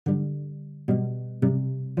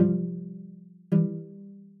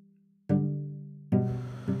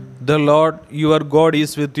The Lord your God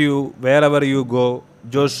is with you wherever you go.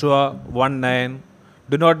 Joshua 1:9.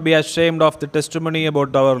 Do not be ashamed of the testimony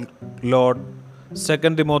about our Lord.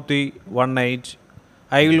 2 Timothy 1:8.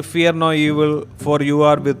 I will fear no evil, for you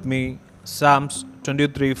are with me. Psalms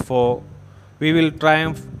 23:4. We will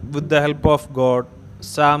triumph with the help of God.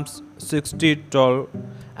 Psalms 60:12.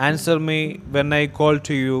 Answer me when I call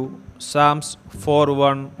to you. Psalms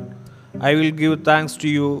 4:1. I will give thanks to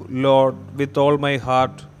you, Lord, with all my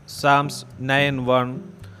heart. Psalms 9:1.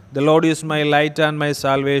 The Lord is my light and my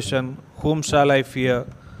salvation. Whom shall I fear?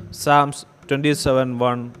 Psalms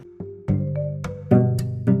 27:1.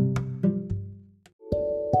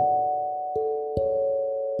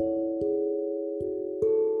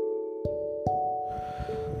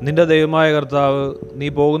 നിന്റെ ദൈവമായ കർത്താവ് നീ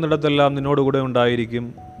പോകുന്നിടത്തെല്ലാം നിന്നോടുകൂടെ ഉണ്ടായിരിക്കും.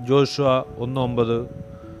 Joshua 1:9.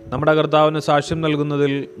 നമ്മുടെ കർത്താവിന് സാക്ഷ്യം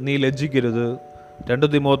നൽകുന്നതിൽ നീ ലജ്ജിക്കരുത്.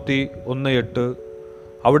 2 തിമോത്തി 1:8.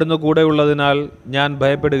 അവിടുന്ന് കൂടെയുള്ളതിനാൽ ഞാൻ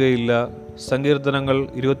ഭയപ്പെടുകയില്ല. സങ്കീർത്തനങ്ങൾ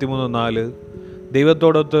 23:4.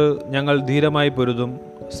 ദൈവത്തോടൊത്ത് ഞങ്ങൾ ധീരമായി പൊരുതും.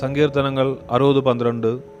 സങ്കീർത്തനങ്ങൾ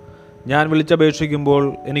 60:12. ഞാൻ വിളിച്ചപേക്ഷിക്കുമ്പോൾ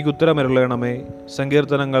എനിക്ക് ഉത്തരമരുളണമേ.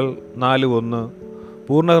 സങ്കീർത്തനങ്ങൾ 4:1.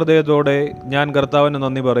 പൂർണ്ണ ഹൃദയത്തോടെ ഞാൻ കർത്താവിന്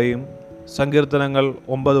നന്ദി പറയും. സങ്കീർത്തനങ്ങൾ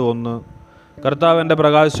 9:1. കർത്താവ് എൻ്റെ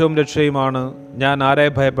പ്രകാശവും രക്ഷയുമാണ്, ഞാൻ ആരെ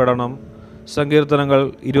ഭയപ്പെടണം. സങ്കീർത്തനങ്ങൾ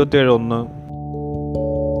 27:1.